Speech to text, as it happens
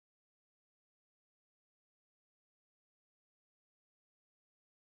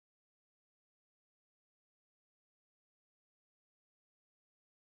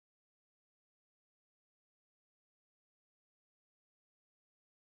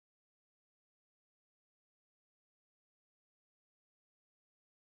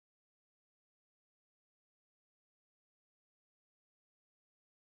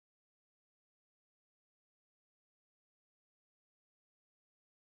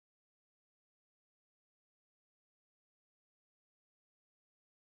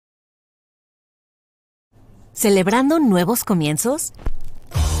¿Celebrando nuevos comienzos?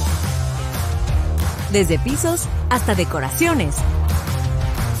 Desde pisos hasta decoraciones.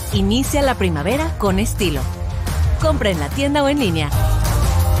 Inicia la primavera con estilo. Compra en la tienda o en línea.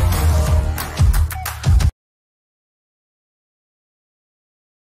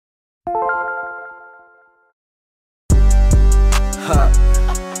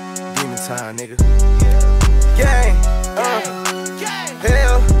 Demon time, nigga. Gang,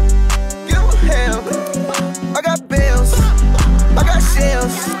 hell, give 'em hell. I got bills, I got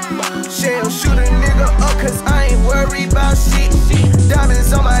shells. Shoot a nigga up, cause I ain't worried about shit.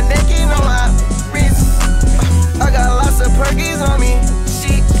 Diamonds on my neck and on my wrist. I got lots of perkies on me.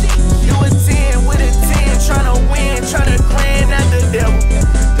 Shit, you a 10 with a 10, tryna win, tryna grand at the devil.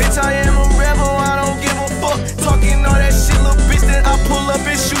 Bitch, I am a rebel, I don't give a fuck. Talking all that shit, little bitch, then I pull up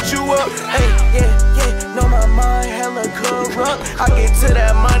and shoot you up. Hey, yeah, know my mind hella corrupt. I get to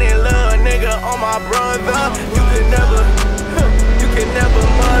that money, little nigga, on my brother. You could never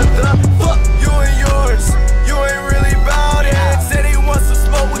mother. Fuck you and yours, you ain't really bout it. Said he wants to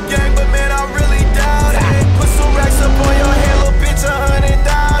smoke with gang, but man, I really doubt it. Put some racks up on your head, little bitch,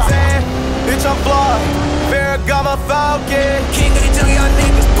 100,000. Bitch, I'm fly, Ferragamo Falcon. King of the jungle, y'all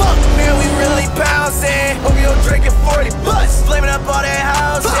niggas, fuck, man, we really bouncing. Over your drinking 40 bucks, flaming up all that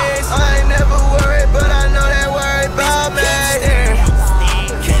houses. I ain't never worried, but I know that worried about me.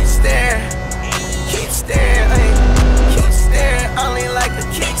 Keep staring, keep staring, keep staring. Only like a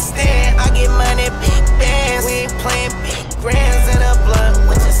kickstand. I get money, big bands. We ain't playing big grands in a blunt.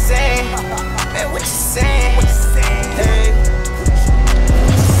 What you saying? Man, what you saying? What you saying? Hey. What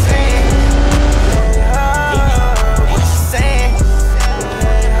you saying? What you saying?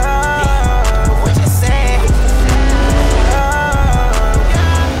 What you saying?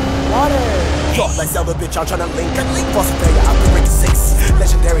 Water. Yo, like Zelda, bitch, I'm tryna link. Boss failure, I'll be ranking 6.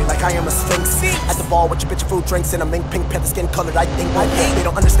 Legendary, like I am a sphinx. At the ball with your bitch food drinks and a mink pink panther skin colored. I think they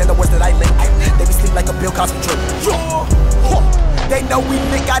don't understand the words that I link. They be sleep like a Bill Cosby drink. They know we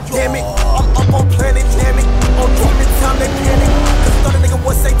lit, goddamn it. I'm up on planet, damn it. On demon time, they panic. Cause thought a nigga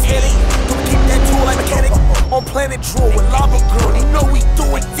was satanic. Do we keep that tool like mechanic? On planet Drool with lava girl, they know we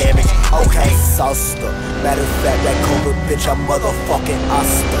doing damage. Okay, Saucer. Matter of fact, that Cobra bitch, I'm motherfucking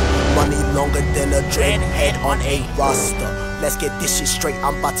Oscar. Money longer than a dreadhead on a roster. Let's get this shit straight,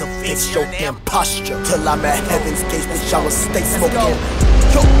 I'm about to fix your damn posture. Till I'm at heaven's gates, bitch, I'ma stay smoking.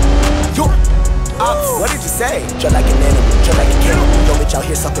 Yo, what did you say? Just like an animal, just like a camel. Yo, bitch, out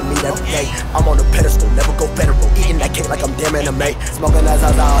here sucking meat every day. I'm on a pedestal, never go federal. Eating that cake like I'm damn anime. Smoking as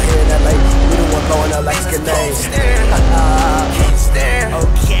I was out here in LA. We the one blowing up like grenades. Keep staring,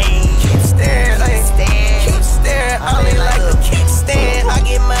 okay. Keep staring, keep staring. Only like a kickstand. I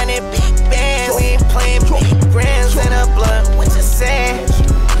get money, big bands. We ain't playing big grands in a blunt. What you saying?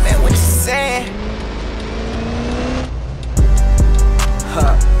 Man, what you saying?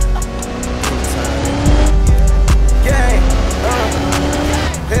 Gang,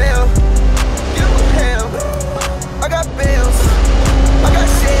 hell, give 'em hell. I got bills, I got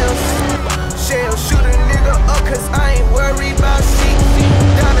shells. Shoot a nigga up, cause I ain't worried about shit.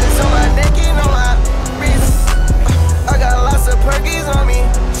 Diamonds on my neck and on my wrist. I got lots of perkies on me.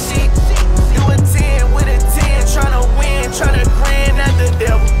 Shit, you a 10 with a 10, tryna win, tryna grand at the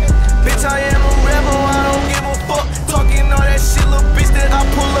devil. Bitch, I am a rebel, I don't give a fuck. Talking all that shit, little bitch, then I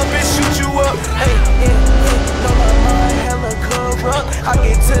pull up and shoot you up. Hey, know my mind hella corrupt. I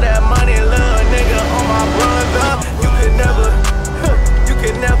get to that money, little nigga, on my brother. You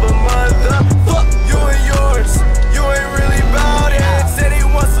could never mother. Fuck you and yours, you ain't really bout it. Said he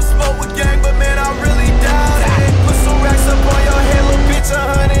wants to smoke with gang, but man, I really doubt it. Put some racks up on your head, little bitch,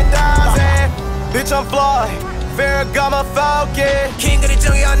 100,000. Bitch, I'm fly, Ferragamo Falcon. King of the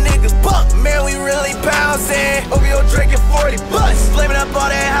jungle, y'all niggas, buck, man, we really bouncing. Over your drinking 40 bucks, flaming up all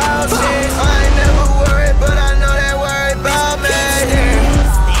that houses. I ain't never worried, but I know that worried about me.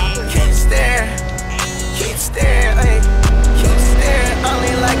 Keep staring, keep staring, ay. Keep staring,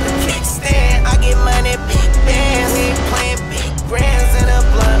 only like a kickstand. I get money, big bands. We ain't playing big grands in a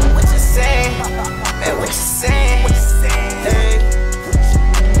blunt. What you saying? Man, what you saying? What you saying? Hey.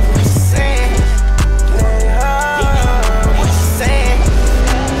 What you saying? What you saying?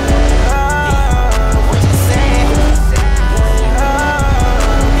 What you saying?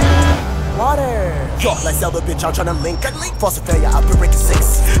 Water. Yo, like Zelda, bitch, I'm tryna link. False failure, I'll be ranking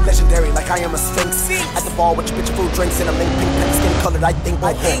 6. Legendary, like I am a sphinx. At the ball with your bitch food drinks and a mink pink panther skin colored. I think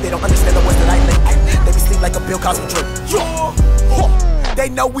they don't understand the words that I link. They be sleep like a Bill Cosby drink. They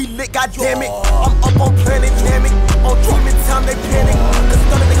know we lit, goddamn it. I'm up on planet, damn it. On demon time, they panic. Cause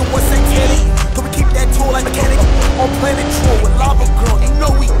thought a nigga was satanic. Can we keep that tool like mechanic? On planet Drool with lava girl, you know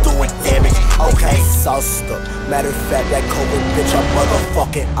we doing damage. Okay, Saucer.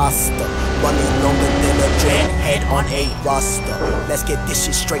 motherfucking Asta. Money longer than a dreadhead on a roster. Let's get this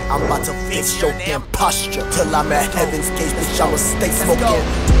shit straight, I'm about to fix your damn posture. Till I'm at heaven's gates, bitch, I'ma stay smoking.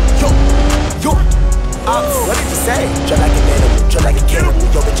 Yo, what did you say? Just like an animal, just like a cannibal.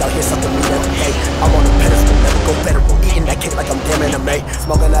 Yo, bitch, out here sucking me every day. I'm on a pedestal, never go federal. Eating that cake like I'm damn anime.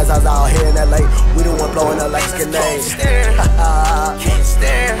 Smoking as I was out here in LA. We the one blowing up like grenades. Can't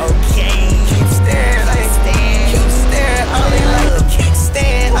stand. Okay. Keep staring, keep staring. I only like the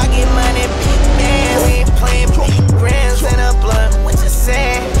kickstand. I get money, big man. We ain't playing big grams in a blunt. What you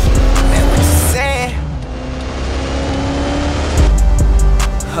saying? Man, what you saying?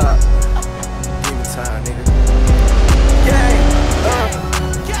 Give me time, nigga.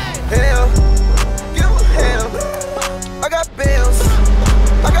 Hell, give 'em hell. I got bills,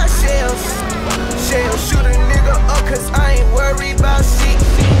 I got shells. Shoot a nigga up, cause I ain't worried about shit.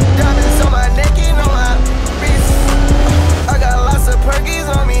 Diamonds on my neck and on my wrist. I got lots of perkies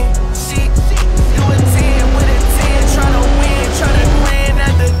on me. Shit, you a 10 with a 10, tryna win, tryna grin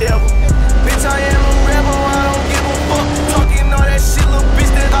at the devil. Bitch, I am a rebel, I don't give a fuck. Talking all that shit, little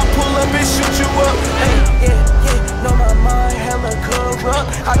bitch, then I pull up and shoot you up. Hey, yeah, know my mind hella corrupt.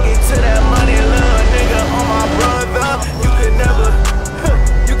 I get to that money, little nigga, on my brother. You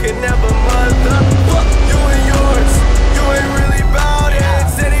could never mother. Fuck you and yours, you ain't really bout it.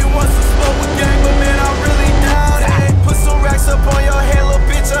 Said he wants to smoke with gang, but man, I really doubt it. Put some racks up on your head, little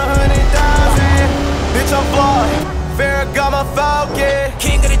bitch, 100,000. Bitch, I'm flawed, Ferragamo Falcon.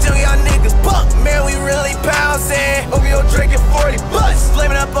 King of the jungle, y'all niggas buck. Man, we really pouncing. OVO drinking 40 bucks,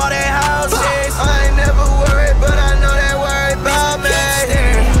 flaming up all that houses. I ain't never worried, but I know they worried about me.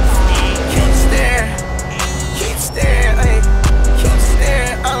 Keep staring, keep staring, ayy.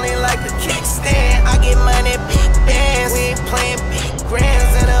 Only like a kickstand. I get money, big bands. We ain't playing big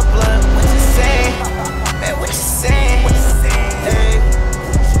grams in a blunt. What you saying? Man, what you saying? What you saying? Hey,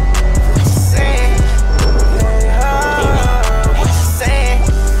 what you saying? Hey, what you saying?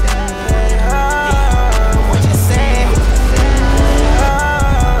 Hey, what you saying?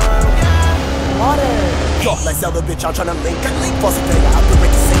 Water. Yo, like Zelda, bitch, I'm tryna link. Boss a player, I've been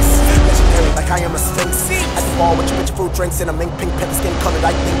ranking 6. Legendary, like I am a sphinx. At the ball with your bitch food drinks in a mink, pink, pepper skin colored.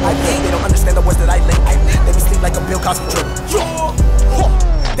 I think they don't understand the words that I link. They be sleep like a Bill Cosby dream.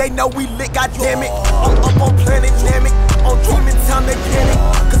 They know we lit, goddammit. I'm up on Planet Namek. On dreaming time, they panic.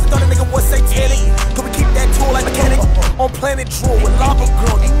 Cause I thought a nigga was satanic. Could we keep that tool like mechanic? On Planet Drool with Lava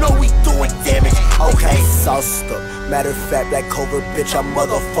Girl, you know we doing damage. Okay, Sausta. Matter of fact, that covert bitch, I'm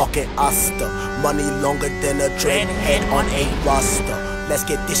motherfucking Asta. Money longer than a dreadhead on a roster. Let's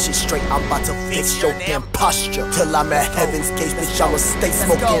get this shit straight, I'm about to fix your damn posture. Till I'm at heaven's gates, bitch, I'ma stay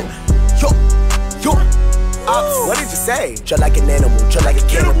smoking. Yo, what did you say? Just like an animal, just like a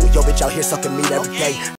cannibal. Yo, bitch, out here sucking meat every day.